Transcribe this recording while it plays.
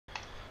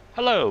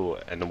Hello,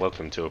 and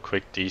welcome to a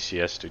quick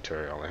DCS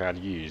tutorial on how to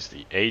use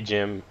the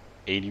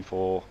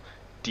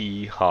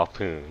AGM-84D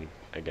Harpoon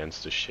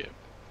against a ship.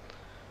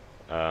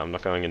 I'm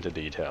not going into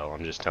detail,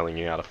 I'm just telling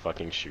you how to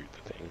fucking shoot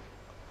the thing.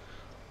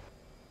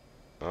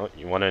 Well,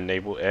 you want to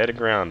enable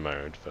air-to-ground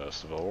mode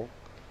first of all,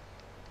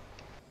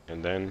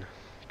 and then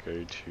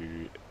go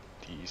to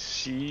the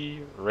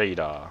sea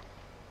radar.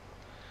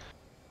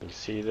 You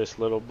see this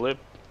little blip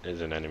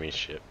is an enemy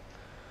ship.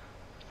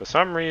 For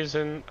some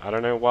reason, I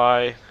don't know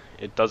why,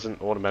 it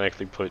doesn't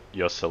automatically put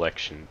your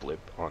selection blip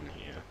on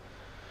here.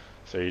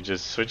 So you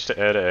just switch to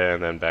air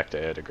and then back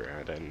to air to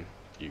ground, and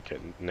you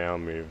can now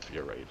move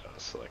your radar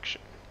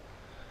selection.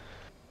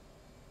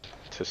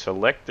 To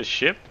select the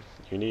ship,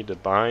 you need to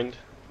bind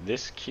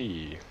this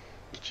key,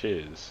 which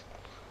is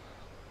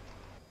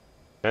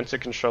sensor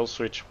control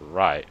switch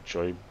right,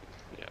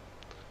 yeah.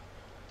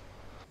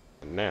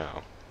 And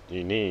now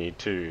you need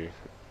to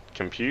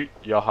compute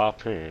your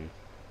harpoon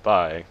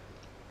by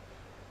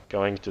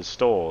going to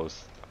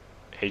stores,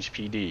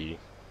 HPD,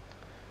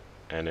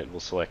 and it will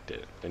select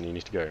it. Then you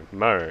need to go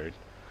mode.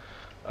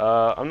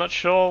 I'm not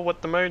sure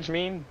what the modes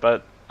mean,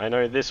 but I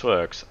know this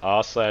works,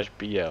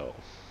 r/bl.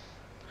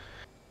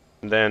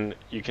 Then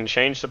you can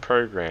change the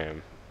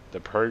program. The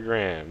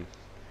program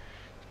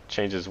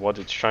changes what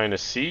it's trying to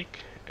seek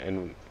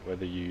and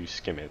whether you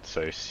skim it.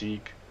 So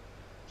seek,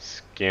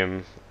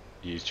 skim,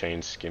 you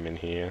change skim in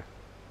here,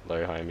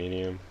 low, high,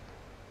 medium.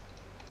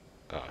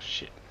 Oh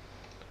shit.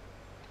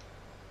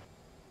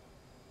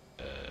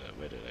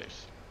 Where did I?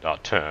 Oh,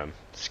 term,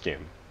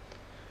 skim.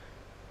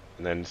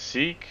 And then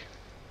seek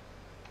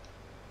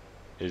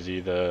is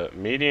either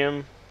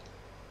medium,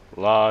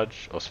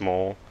 large, or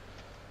small.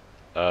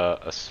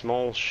 A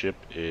small ship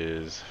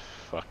is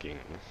fucking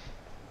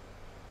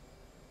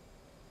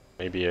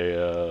maybe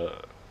a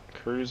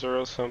cruiser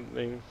or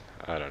something.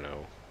 I don't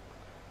know.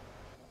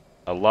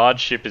 A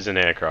large ship is an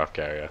aircraft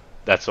carrier.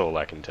 That's all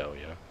I can tell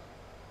you.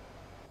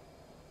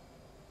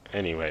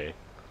 Anyway,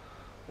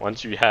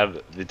 once you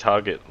have the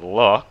target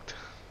locked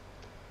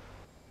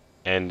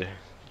and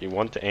you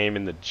want to aim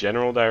in the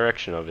general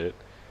direction of it,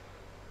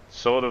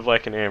 sort of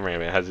like an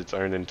AMRAAM, it has its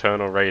own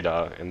internal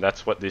radar, and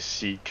that's what this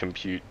seek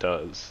compute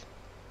does.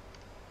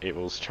 It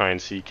will try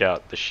and seek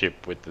out the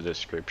ship with the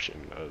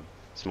description of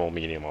small,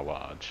 medium, or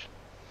large.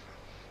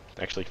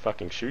 Actually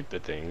fucking shoot the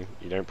thing,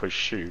 you don't push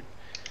shoot.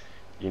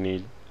 You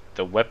need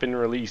the weapon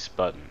release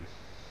button.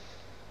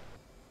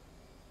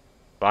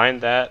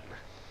 Find that,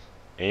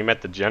 aim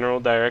at the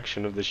general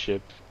direction of the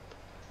ship,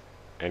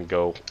 and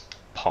go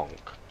ponk.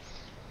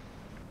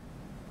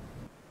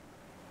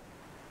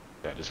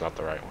 That is not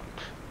the right one.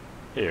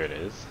 Here it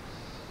is.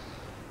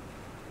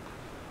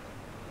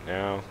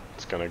 Now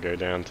it's gonna go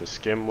down to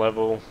skim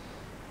level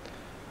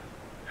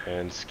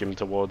and skim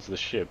towards the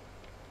ship.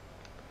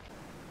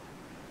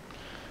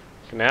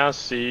 You can now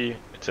see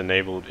it's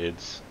enabled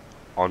its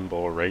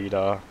onboard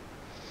radar,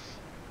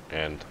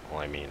 and well,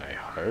 I mean, I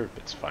hope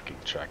it's fucking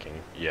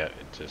tracking. Yeah,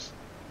 it just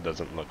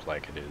doesn't look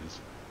like it is.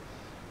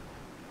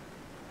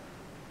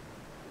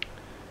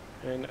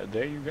 And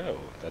there you go.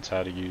 That's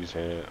how to use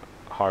a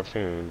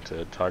harpoon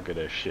to target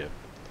a ship.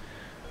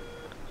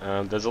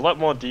 There's a lot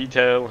more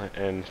detail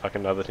and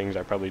fucking other things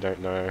I probably don't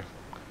know,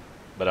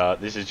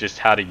 but this is just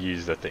how to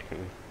use the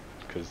thing,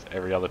 because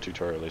every other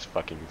tutorial is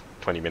fucking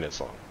 20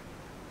 minutes long.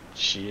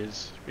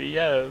 Cheers,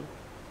 Rio.